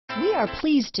We are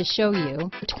pleased to show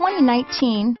you the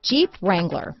 2019 Jeep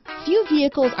Wrangler. Few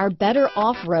vehicles are better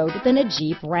off-road than a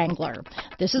Jeep Wrangler.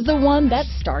 This is the one that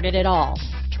started it all.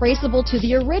 Traceable to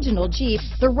the original Jeep,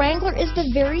 the Wrangler is the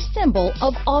very symbol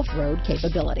of off-road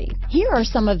capability. Here are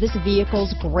some of this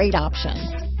vehicle's great options: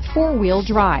 four-wheel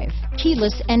drive,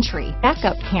 keyless entry,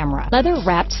 backup camera,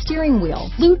 leather-wrapped steering wheel,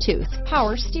 Bluetooth,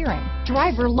 power steering,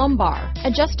 driver lumbar,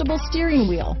 adjustable steering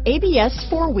wheel, ABS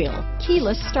four-wheel,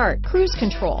 keyless start, cruise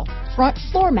control, front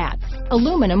floor mats,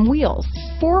 aluminum wheels,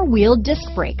 four-wheel disc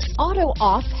brakes,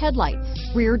 auto-off headlights,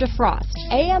 rear defrost,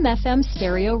 AM/FM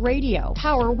stereo radio,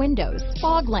 power windows,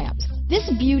 fog lamps. This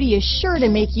beauty is sure to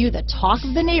make you the talk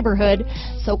of the neighborhood,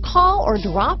 so call or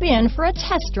drop in for a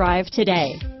test drive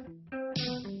today.